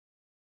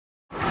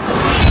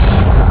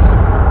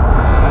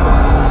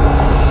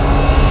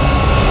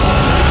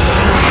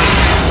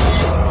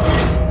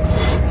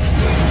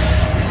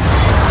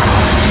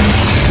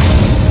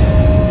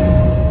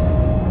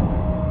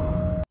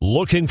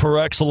Looking for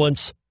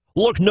excellence?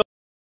 Look no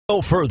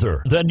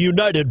further than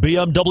United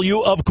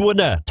BMW of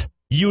Gwinnett.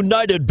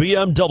 United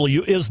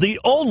BMW is the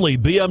only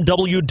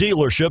BMW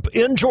dealership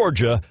in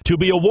Georgia to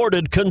be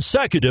awarded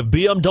consecutive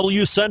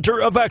BMW Center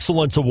of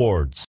Excellence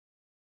Awards.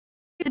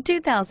 The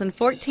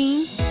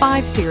 2014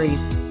 5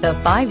 Series. The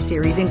 5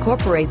 Series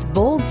incorporates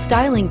bold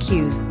styling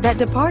cues that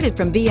departed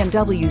from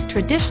BMW's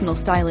traditional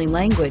styling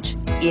language.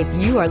 If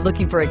you are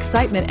looking for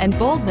excitement and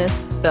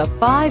boldness, the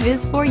 5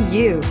 is for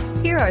you.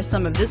 Here are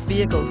some of this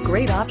vehicle's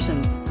great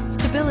options: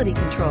 stability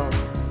control,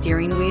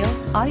 steering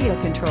wheel audio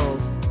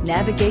controls,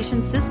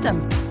 navigation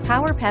system,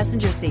 power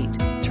passenger seat,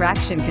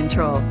 traction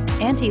control,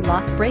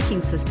 anti-lock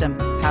braking system,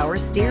 power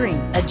steering,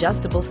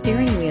 adjustable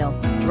steering wheel,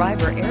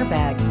 driver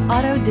airbag,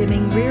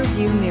 auto-dimming rear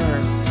view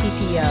mirror,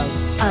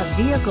 PPO. A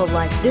vehicle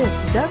like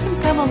this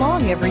doesn't come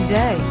along every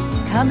day.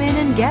 Come in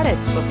and get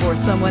it before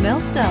someone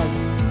else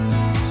does.